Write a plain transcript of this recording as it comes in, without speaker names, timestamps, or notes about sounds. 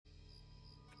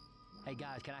Hey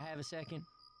guys, can I have a second?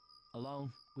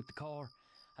 Alone with the car?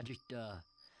 I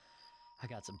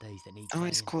got some days that need Oh,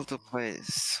 it's saying. cool to play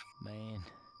this. Man,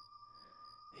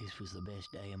 this was the best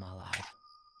day of my life.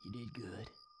 You did good.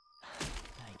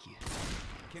 Thank you.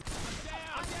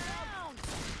 I'm down!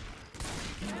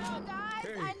 Help, guys!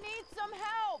 Hey. I need some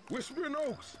help! Whispering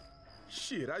Oaks.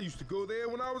 Shit, I used to go there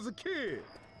when I was a kid.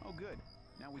 Oh, good.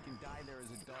 Now we can die there as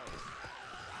adults.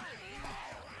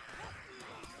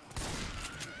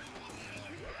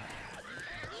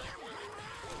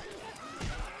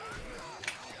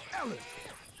 Ellen!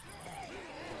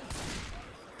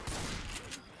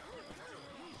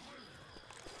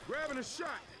 Grabbing a shot.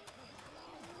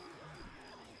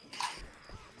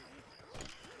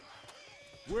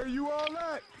 Where you all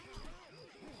at?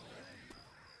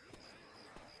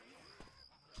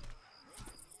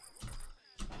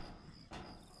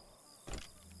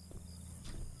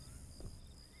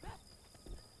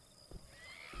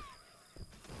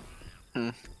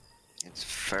 It's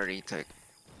very thick.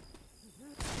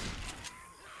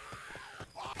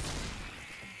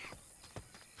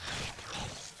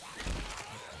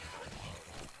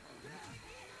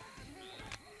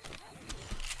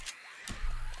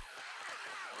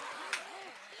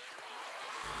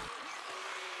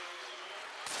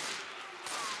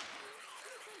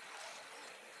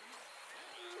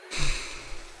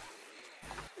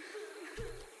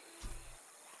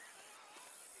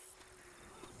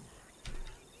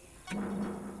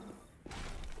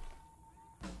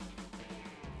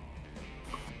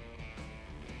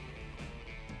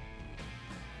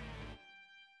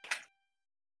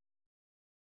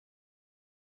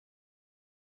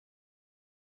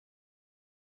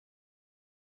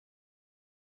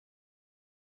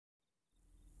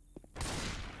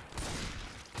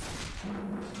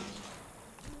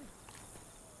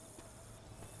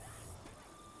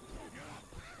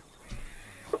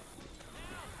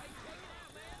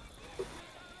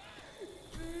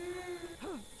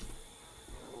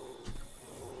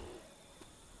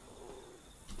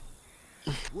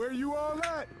 Where you all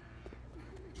at?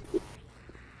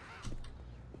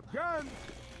 Gun!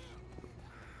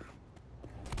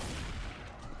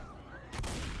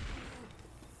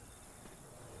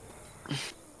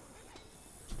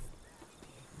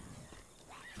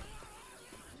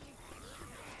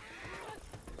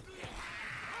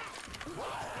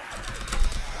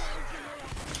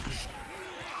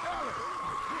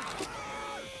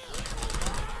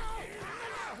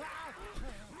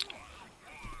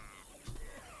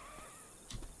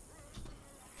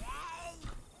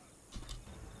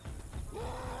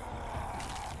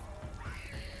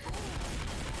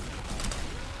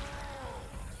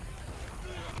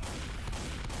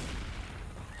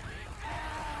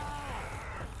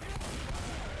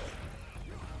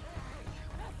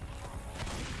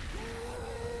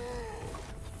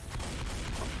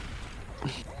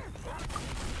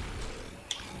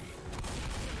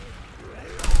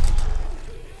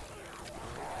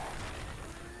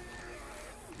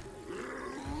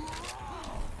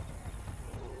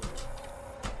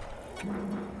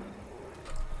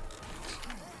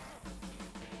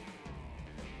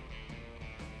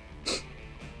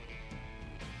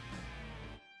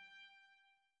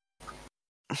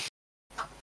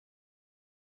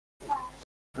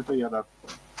 Это я, да.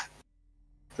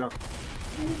 Чё?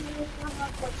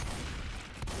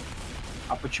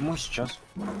 А почему сейчас?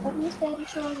 Потому что я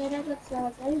решила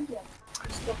зарядиться за еду.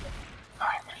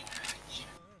 Ай, блин.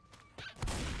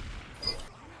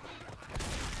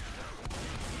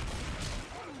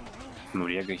 Ну,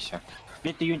 регайся.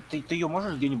 Блин, ты ее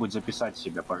можешь где-нибудь записать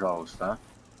себе, пожалуйста, а?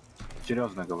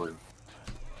 Серьезно говорю.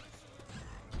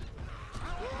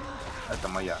 Это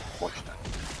моя почта.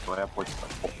 Твоя почта.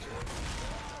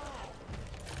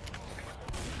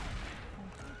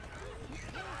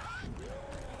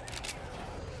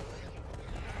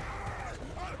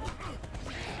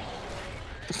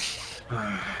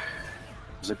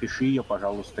 Запиши ее,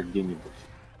 пожалуйста, где-нибудь.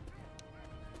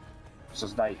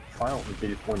 Создай файл на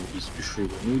телефоне и спеши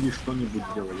его. Ну или что-нибудь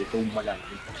делай, это умоляю.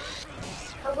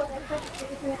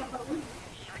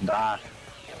 Да.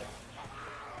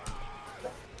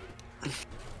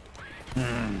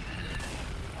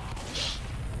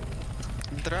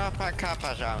 Дропа пока,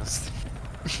 пожалуйста.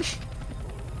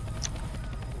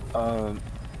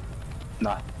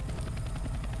 На.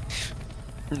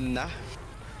 Да.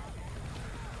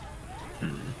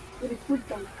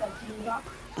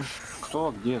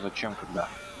 Кто, где, зачем, когда?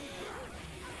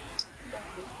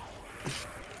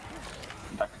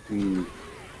 Так ты...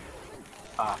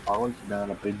 пароль тебе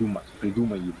надо придумать.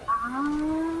 Придумай его.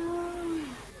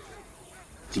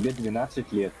 Тебе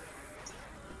 12 лет.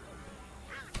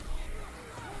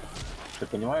 Ты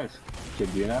понимаешь?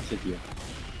 Тебе 12 лет,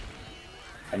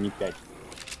 а не 5.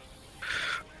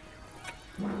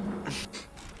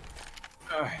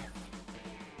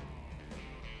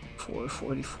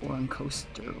 444 on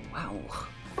coaster. Wow.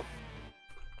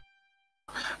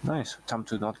 Nice. Time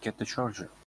to not get the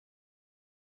charger.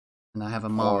 And I have a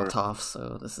Molotov,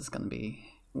 so this is gonna be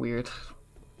weird.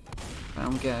 I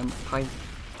don't get a pipe.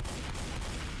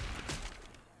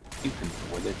 You can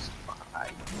do it. It's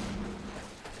fine.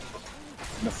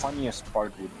 The funniest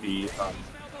part would be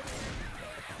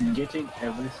getting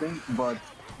everything, but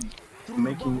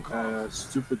making a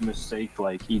stupid mistake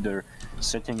like either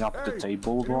setting up the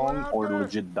table wrong or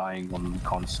legit dying on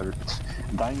concert.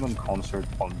 Dying on concert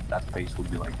on that pace would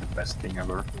be like the best thing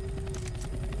ever.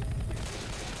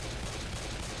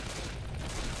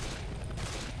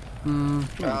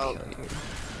 Well,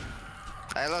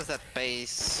 I lost that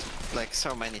base like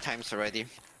so many times already.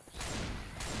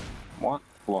 What?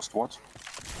 Lost what?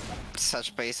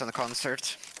 Such base on a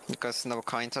concert because no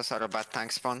coin toss or a bad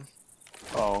tank spawn.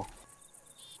 Oh.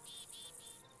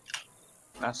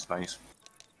 That's nice.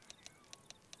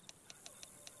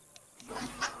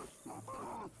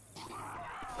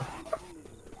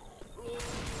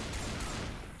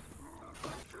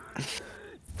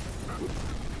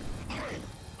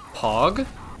 Pog?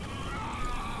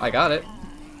 I got it.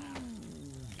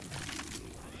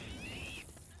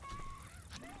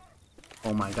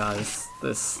 Oh my god,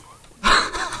 this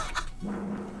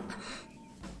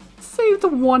saved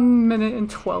 1 minute and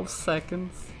 12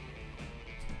 seconds.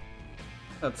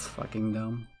 That's fucking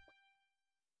dumb.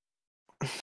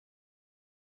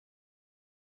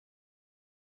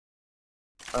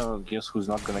 Guess who's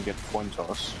not gonna get coin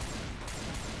toss?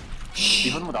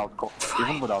 Even without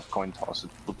coin toss, it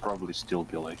would probably still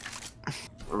be like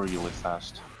really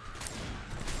fast.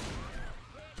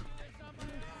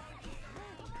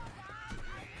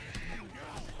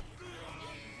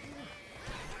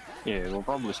 Yeah, it will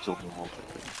probably still be more.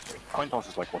 Coin toss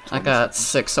is like what? I got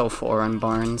 604 on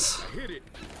Barnes.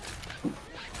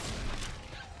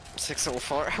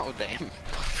 604? Oh damn.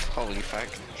 Holy fuck.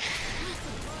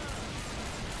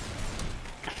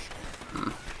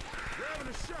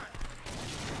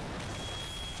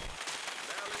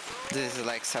 This is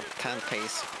like sub 10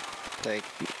 pace. Like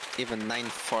even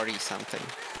 940 something.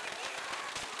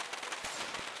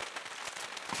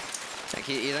 Like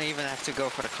you don't even have to go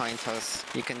for the coin toss.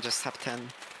 You can just sub 10.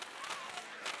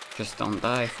 Just don't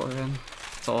die for him.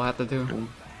 That's all I have to do.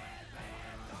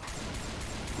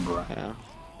 Bruh. Yeah.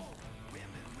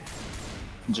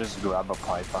 Just grab a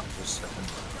pipe after second,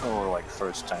 or like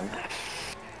first tank,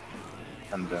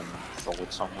 and then throw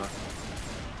it somewhere.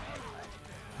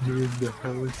 During the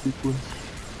hella sequence.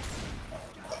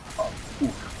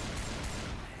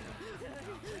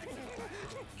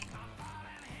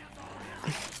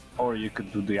 Or you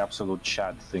could do the absolute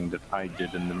Chad thing that I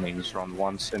did in the mains run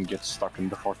once and get stuck in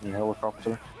the fucking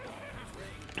helicopter.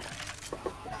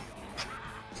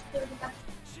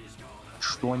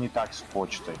 Что не так с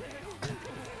почтой?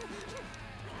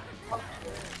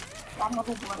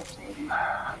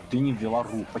 Ты не ввела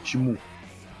ру, почему?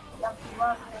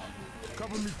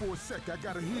 Cover me for a sec, I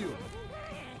gotta heal.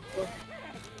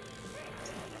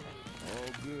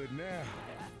 All good now.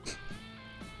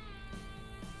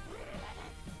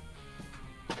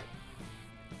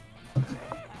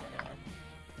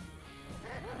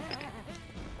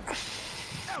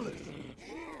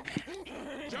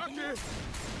 Jockey!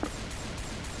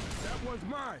 That one's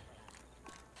mine.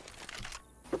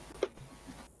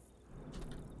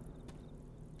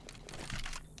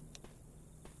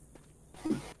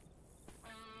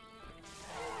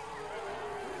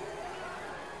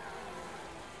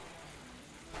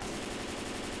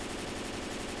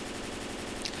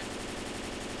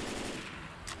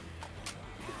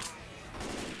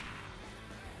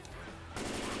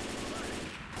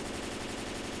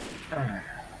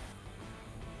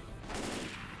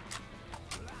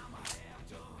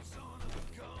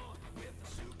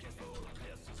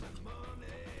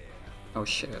 Oh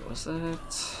shit, was it?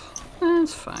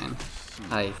 It's fine.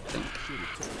 I think.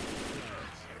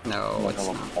 No, it's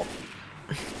not.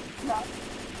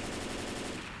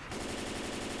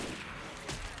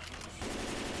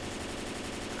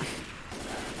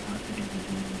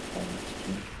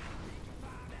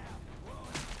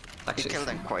 You Actually, kill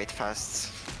them quite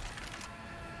fast.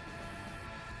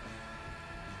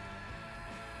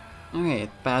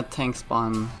 alright, bad tank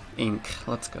spawn ink.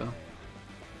 Let's go.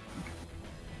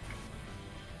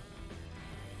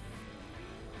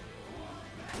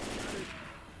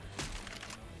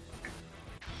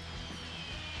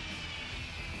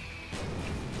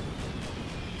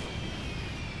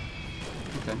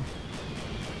 Okay.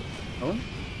 Oh?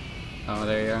 Oh,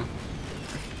 there you are.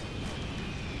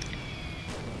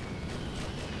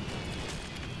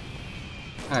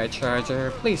 Alright,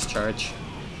 Charger, please charge.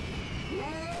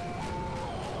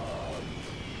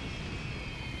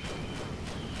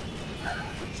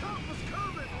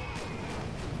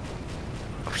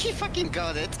 Oh, he fucking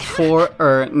got it.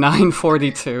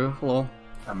 942, lol.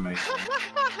 Amazing.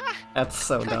 That's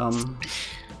so dumb.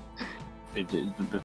 The